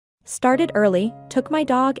Started Early, Took My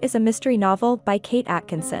Dog is a mystery novel by Kate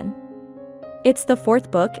Atkinson. It's the fourth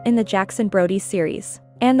book in the Jackson Brodie series,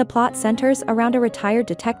 and the plot centers around a retired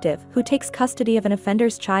detective who takes custody of an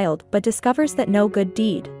offender's child but discovers that no good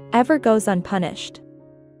deed ever goes unpunished.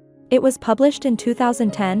 It was published in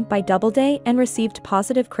 2010 by Doubleday and received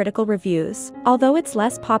positive critical reviews, although it's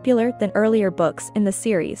less popular than earlier books in the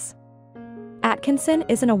series. Atkinson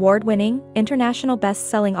is an award-winning, international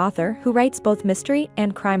best-selling author who writes both mystery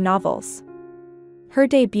and crime novels. Her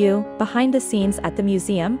debut, Behind the Scenes at the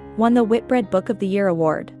Museum, won the Whitbread Book of the Year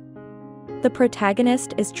award. The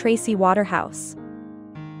protagonist is Tracy Waterhouse.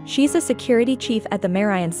 She's a security chief at the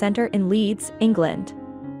Marion Centre in Leeds, England.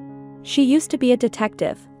 She used to be a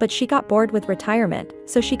detective, but she got bored with retirement,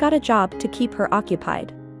 so she got a job to keep her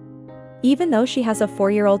occupied. Even though she has a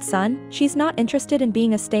 4-year-old son, she's not interested in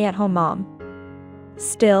being a stay-at-home mom.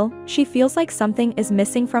 Still, she feels like something is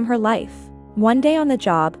missing from her life. One day on the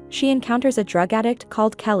job, she encounters a drug addict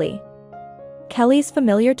called Kelly. Kelly's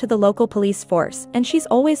familiar to the local police force, and she's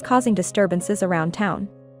always causing disturbances around town.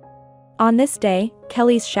 On this day,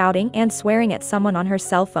 Kelly's shouting and swearing at someone on her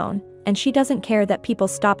cell phone, and she doesn't care that people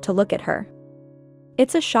stop to look at her.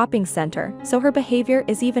 It's a shopping center, so her behavior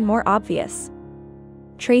is even more obvious.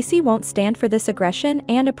 Tracy won't stand for this aggression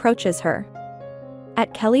and approaches her.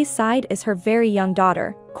 At Kelly's side is her very young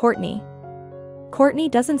daughter, Courtney. Courtney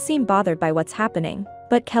doesn't seem bothered by what's happening,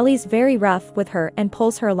 but Kelly's very rough with her and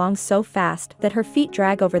pulls her along so fast that her feet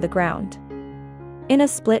drag over the ground. In a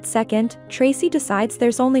split second, Tracy decides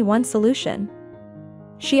there's only one solution.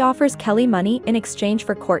 She offers Kelly money in exchange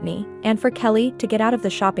for Courtney, and for Kelly to get out of the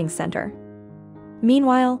shopping center.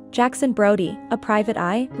 Meanwhile, Jackson Brodie, a private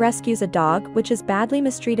eye, rescues a dog which is badly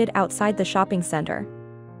mistreated outside the shopping center.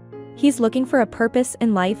 He's looking for a purpose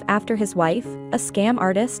in life after his wife, a scam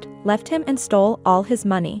artist, left him and stole all his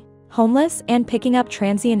money. Homeless and picking up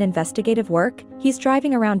transient investigative work, he's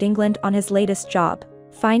driving around England on his latest job,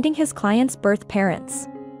 finding his client's birth parents.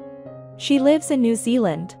 She lives in New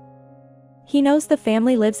Zealand. He knows the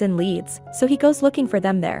family lives in Leeds, so he goes looking for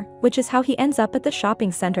them there, which is how he ends up at the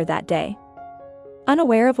shopping center that day.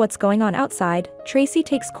 Unaware of what's going on outside, Tracy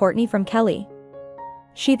takes Courtney from Kelly.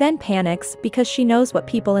 She then panics because she knows what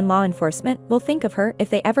people in law enforcement will think of her if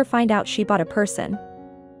they ever find out she bought a person.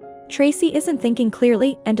 Tracy isn't thinking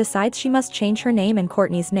clearly and decides she must change her name and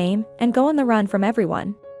Courtney's name and go on the run from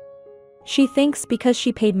everyone. She thinks because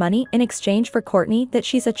she paid money in exchange for Courtney that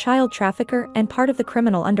she's a child trafficker and part of the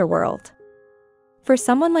criminal underworld. For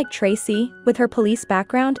someone like Tracy, with her police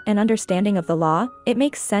background and understanding of the law, it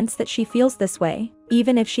makes sense that she feels this way,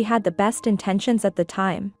 even if she had the best intentions at the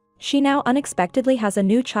time. She now unexpectedly has a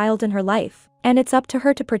new child in her life, and it's up to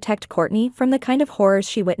her to protect Courtney from the kind of horrors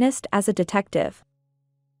she witnessed as a detective.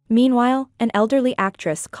 Meanwhile, an elderly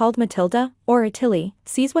actress called Matilda, or Tilly,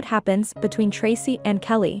 sees what happens between Tracy and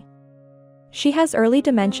Kelly. She has early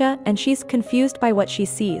dementia and she's confused by what she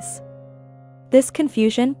sees. This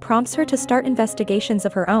confusion prompts her to start investigations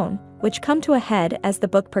of her own, which come to a head as the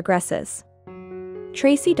book progresses.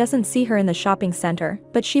 Tracy doesn't see her in the shopping center,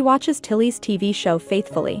 but she watches Tilly's TV show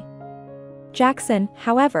faithfully. Jackson,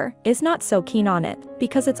 however, is not so keen on it,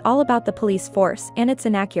 because it's all about the police force and it's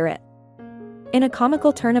inaccurate. In a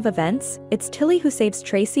comical turn of events, it's Tilly who saves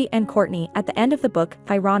Tracy and Courtney at the end of the book.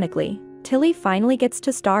 Ironically, Tilly finally gets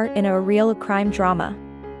to star in a real crime drama.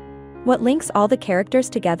 What links all the characters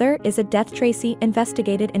together is a death Tracy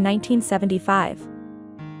investigated in 1975.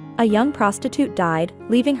 A young prostitute died,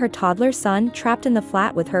 leaving her toddler son trapped in the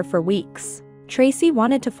flat with her for weeks. Tracy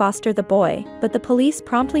wanted to foster the boy, but the police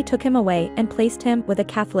promptly took him away and placed him with a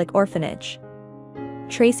Catholic orphanage.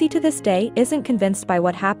 Tracy to this day isn't convinced by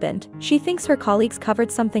what happened. She thinks her colleagues covered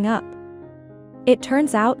something up. It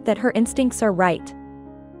turns out that her instincts are right.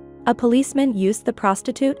 A policeman used the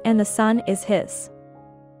prostitute and the son is his.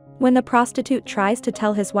 When the prostitute tries to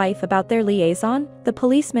tell his wife about their liaison, the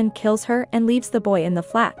policeman kills her and leaves the boy in the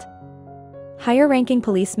flat. Higher-ranking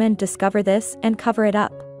policemen discover this and cover it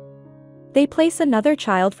up. They place another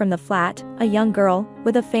child from the flat, a young girl,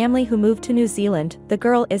 with a family who moved to New Zealand. The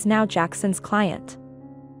girl is now Jackson's client.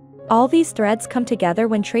 All these threads come together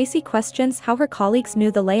when Tracy questions how her colleagues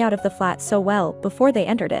knew the layout of the flat so well before they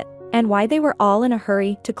entered it, and why they were all in a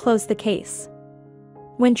hurry to close the case.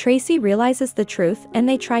 When Tracy realizes the truth and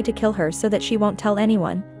they try to kill her so that she won't tell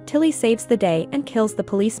anyone, Tilly saves the day and kills the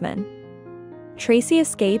policeman. Tracy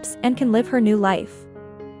escapes and can live her new life.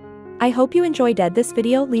 I hope you enjoyed this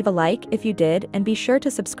video. Leave a like if you did and be sure to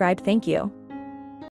subscribe. Thank you.